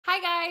Hi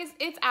guys,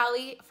 it's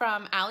Allie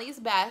from Allie's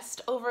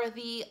Best. Over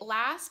the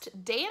last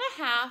day and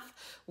a half,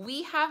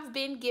 we have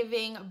been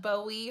giving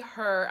Bowie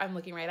her, I'm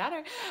looking right at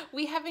her,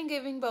 we have been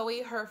giving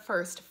Bowie her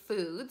first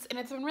foods, and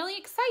it's been really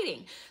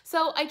exciting.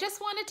 So I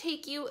just want to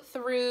take you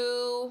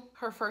through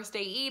her first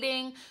day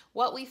eating,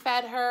 what we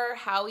fed her,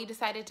 how we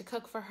decided to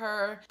cook for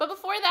her. But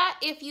before that,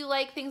 if you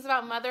like things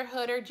about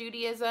motherhood or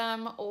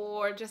Judaism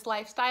or just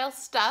lifestyle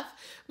stuff,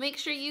 make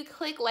sure you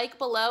click like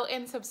below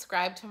and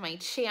subscribe to my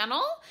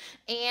channel.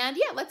 And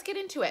yeah, let's get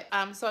into it.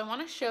 So I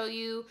want to show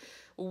you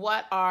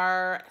what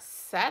our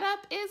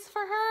setup is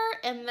for her,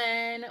 and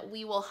then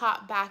we will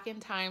hop back in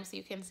time so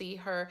you can see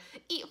her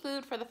eat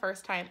food for the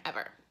first time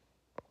ever.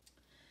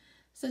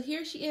 So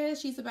here she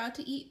is. She's about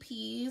to eat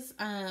peas.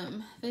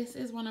 This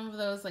is one of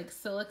those like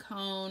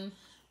silicone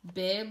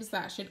bibs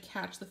that should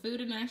catch the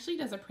food, and it actually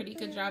does a pretty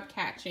good job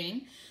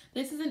catching.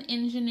 This is an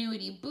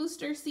Ingenuity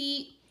booster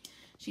seat.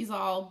 She's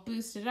all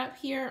boosted up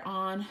here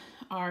on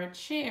our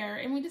chair,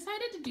 and we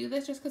decided to do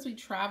this just because we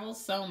travel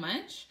so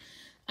much.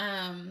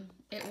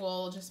 It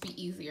will just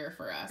be easier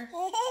for us.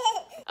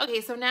 Okay,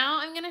 so now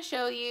I'm gonna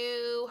show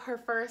you her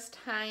first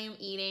time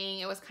eating.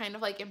 It was kind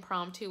of like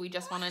impromptu. We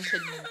just wanted to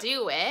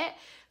do it.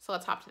 So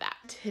let's hop to that.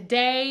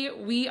 Today,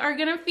 we are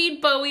gonna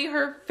feed Bowie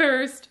her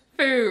first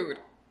food.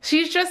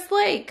 She's just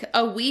like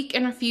a week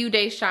and a few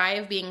days shy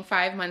of being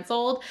 5 months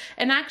old.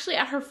 And actually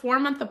at her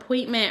 4-month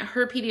appointment,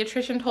 her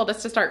pediatrician told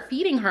us to start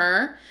feeding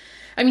her.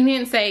 I mean, he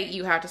didn't say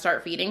you have to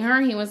start feeding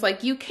her. He was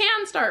like, you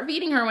can start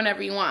feeding her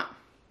whenever you want.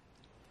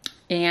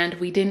 And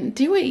we didn't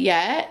do it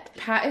yet.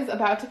 Pat is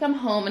about to come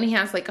home and he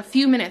has like a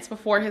few minutes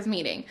before his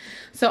meeting.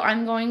 So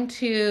I'm going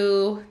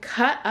to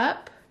cut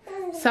up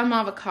some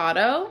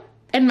avocado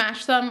and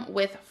mash them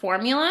with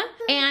formula.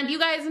 And you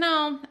guys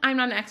know I'm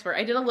not an expert.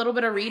 I did a little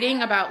bit of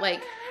reading about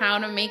like how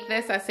to make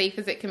this as safe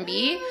as it can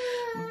be,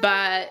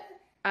 but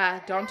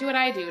don't do what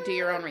I do, do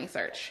your own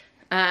research.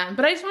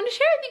 But I just wanted to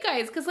share with you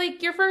guys because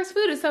like your first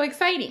food is so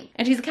exciting.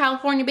 And she's a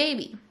California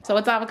baby, so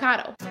it's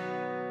avocado.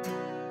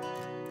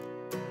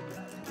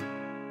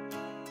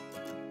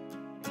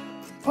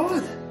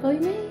 What? Bowie,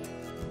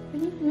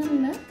 you want to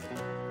look?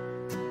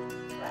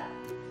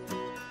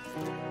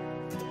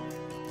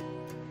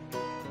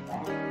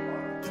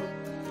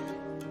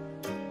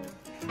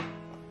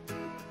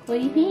 What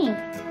do you think?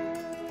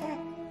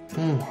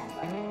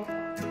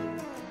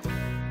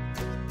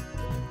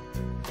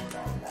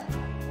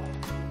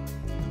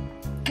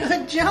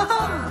 Good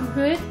job!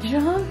 Good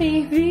job,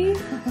 baby.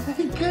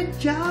 Good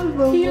job,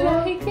 Bobo. Do you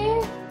like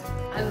it?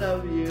 I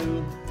love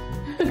you.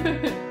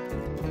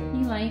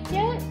 You like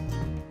it?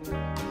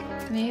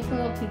 Maybe it's a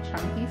little too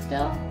chunky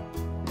still.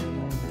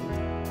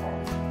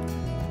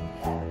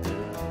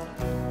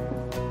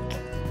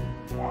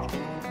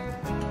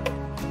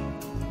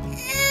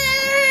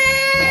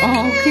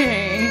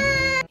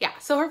 Okay. Yeah,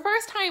 so her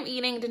first time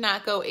eating did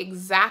not go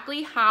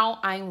exactly how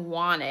I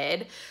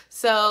wanted.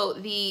 So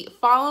the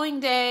following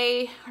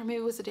day, or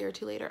maybe it was a day or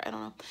two later, I don't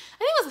know. I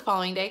think it was the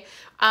following day,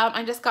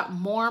 I just got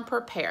more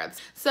prepared.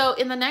 So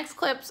in the next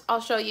clips,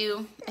 I'll show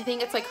you, I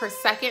think it's like her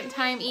second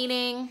time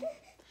eating,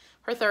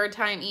 her third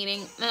time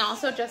eating, and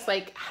also just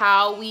like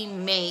how we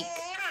make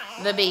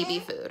the baby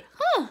food.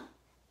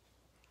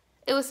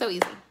 It was so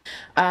easy.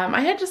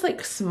 I had just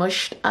like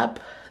smushed up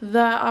the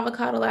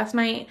avocado last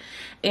night,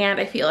 and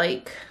I feel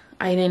like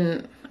I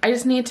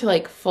just need to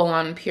like full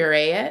on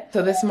puree it.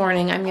 So this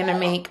morning I'm gonna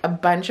make a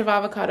bunch of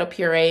avocado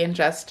puree and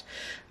just,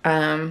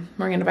 we're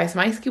gonna buy some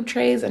ice cube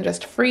trays and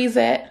just freeze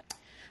it.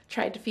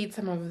 Tried to feed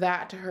some of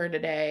that to her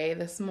today,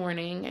 this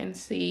morning, and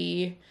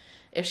see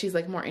if she's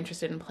like more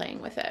interested in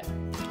playing with it.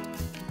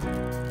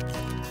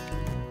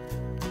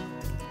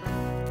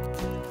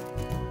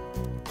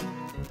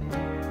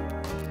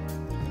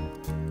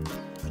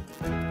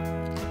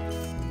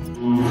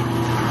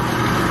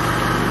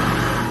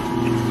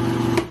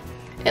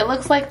 It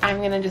looks like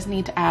I'm gonna just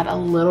need to add a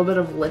little bit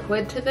of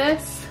liquid to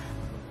this.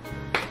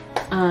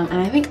 And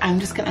I think I'm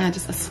just gonna add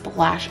just a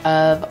splash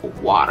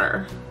of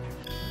water.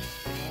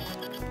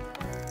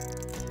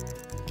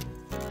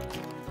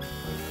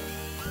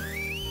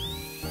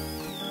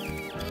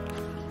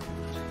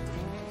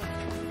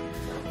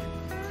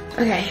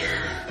 Okay,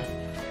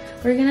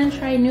 we're gonna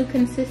try a new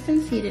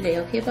consistency today,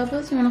 okay,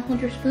 Bubbles? You wanna hold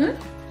your spoon?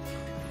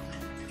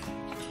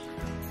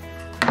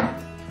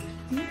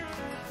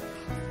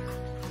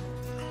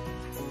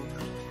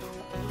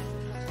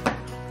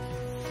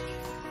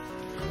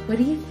 What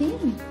do you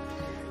think?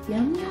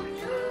 Yum, yum,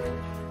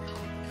 yum.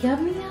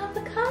 Yummy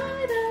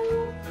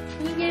avocado.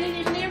 Can you get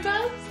it in there,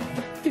 Bubs?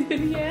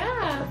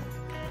 Yeah.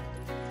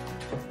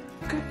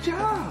 Good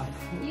job.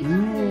 You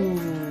got it.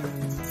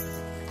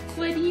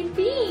 What do you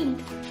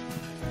think?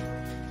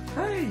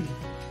 Hey.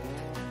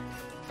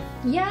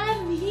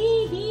 Yummy.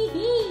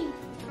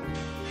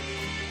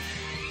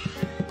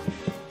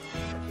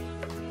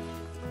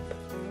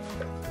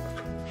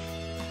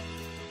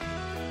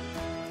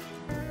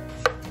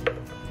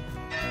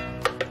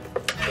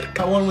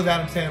 I won with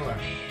Adam Sandler.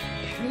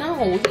 No,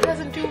 he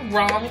doesn't do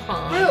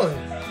rom-com. Really?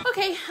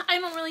 Okay, I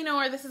don't really know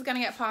where this is gonna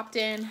get popped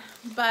in,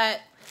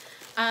 but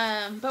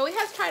Bowie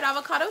has tried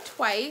avocado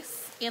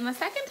twice, and the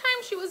second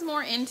time she was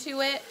more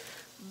into it,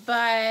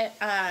 but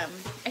I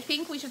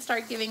think we should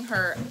start giving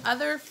her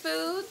other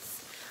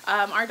foods.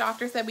 Our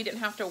doctor said we didn't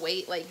have to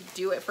wait, like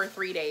do it for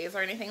 3 days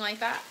or anything like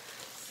that.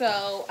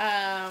 So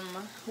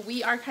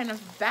we are kind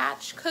of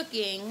batch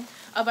cooking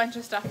a bunch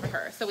of stuff for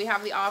her. So we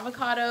have the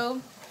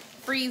avocado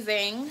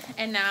freezing,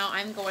 and now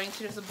I'm going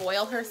to just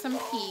boil her some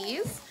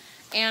peas,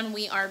 and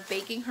we are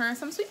baking her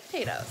some sweet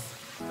potatoes.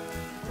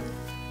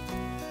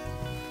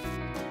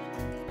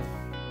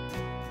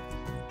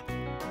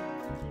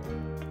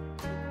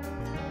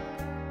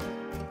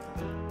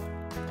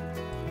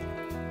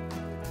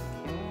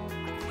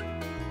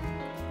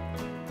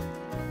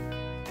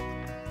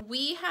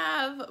 We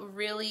have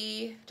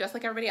really, just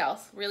like everybody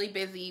else, really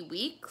busy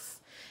weeks,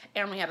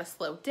 and we had a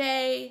slow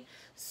day.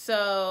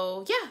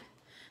 So yeah,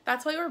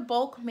 that's why we're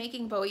bulk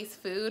making Bowie's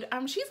food.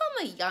 She's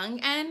on the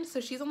young end, so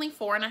she's only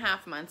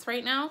 4.5 months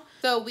right now.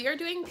 So we are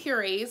doing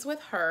purees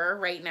with her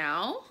right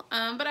now,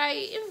 but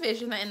I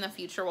envision that in the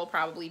future we'll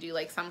probably do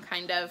like some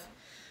kind of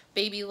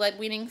baby-led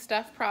weaning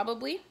stuff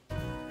probably.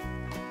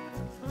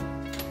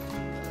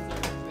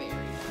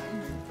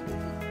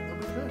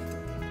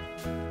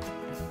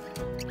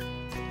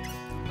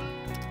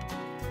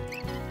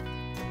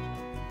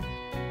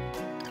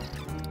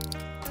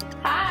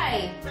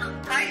 Hi.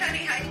 Hi, honey.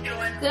 How you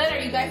doing? Good. Are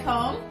you guys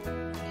home?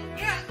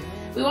 Yeah.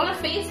 We want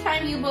to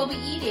FaceTime you while we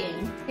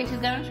eating. Okay, she's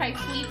gonna try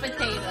sweet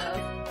potatoes.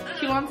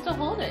 She wants to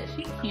hold it.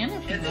 She can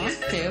if she wants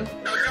to.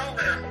 No, you're over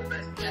there. Hold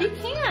it. She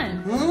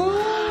can.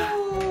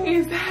 Oh.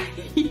 Is that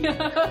yummy?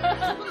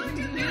 Look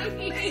at her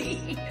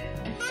face.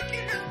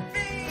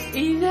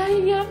 Is that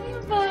yummy,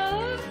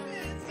 Bob?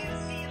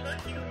 See, look.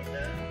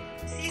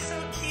 She's so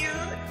cute.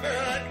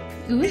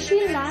 Look. Ooh,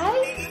 she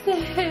likes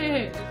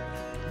it.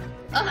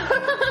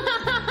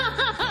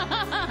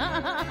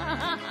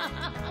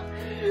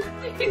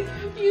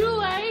 You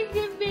like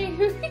it,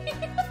 baby.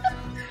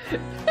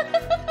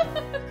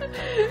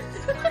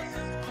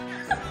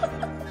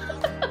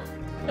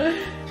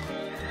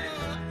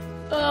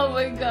 Oh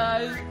my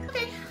gosh.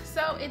 Okay,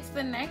 so it's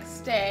the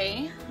next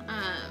day.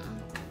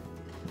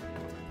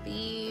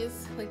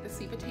 These, like the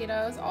sweet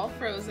potatoes, all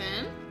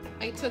frozen.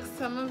 I took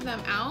some of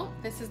them out.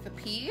 This is the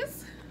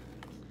peas.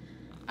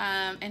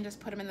 And just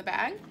put them in the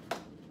bag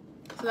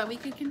so that we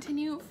could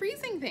continue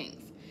freezing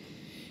things.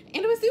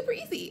 And it was super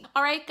easy.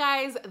 All right,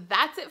 guys,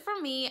 that's it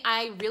from me.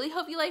 I really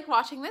hope you liked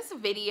watching this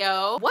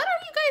video. What are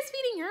you guys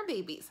feeding your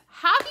babies?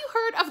 Have you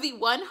heard of the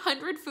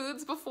 100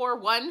 foods before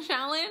one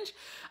challenge?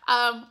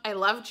 I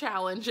love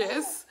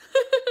challenges.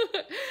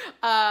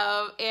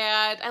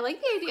 And I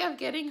like the idea of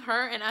getting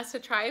her and us to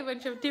try a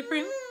bunch of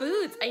different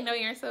foods. I know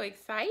you're so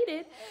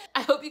excited.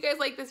 I hope you guys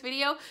like this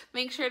video.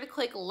 Make sure to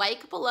click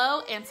like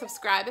below and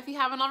subscribe if you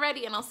haven't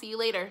already, and I'll see you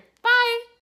later. Bye.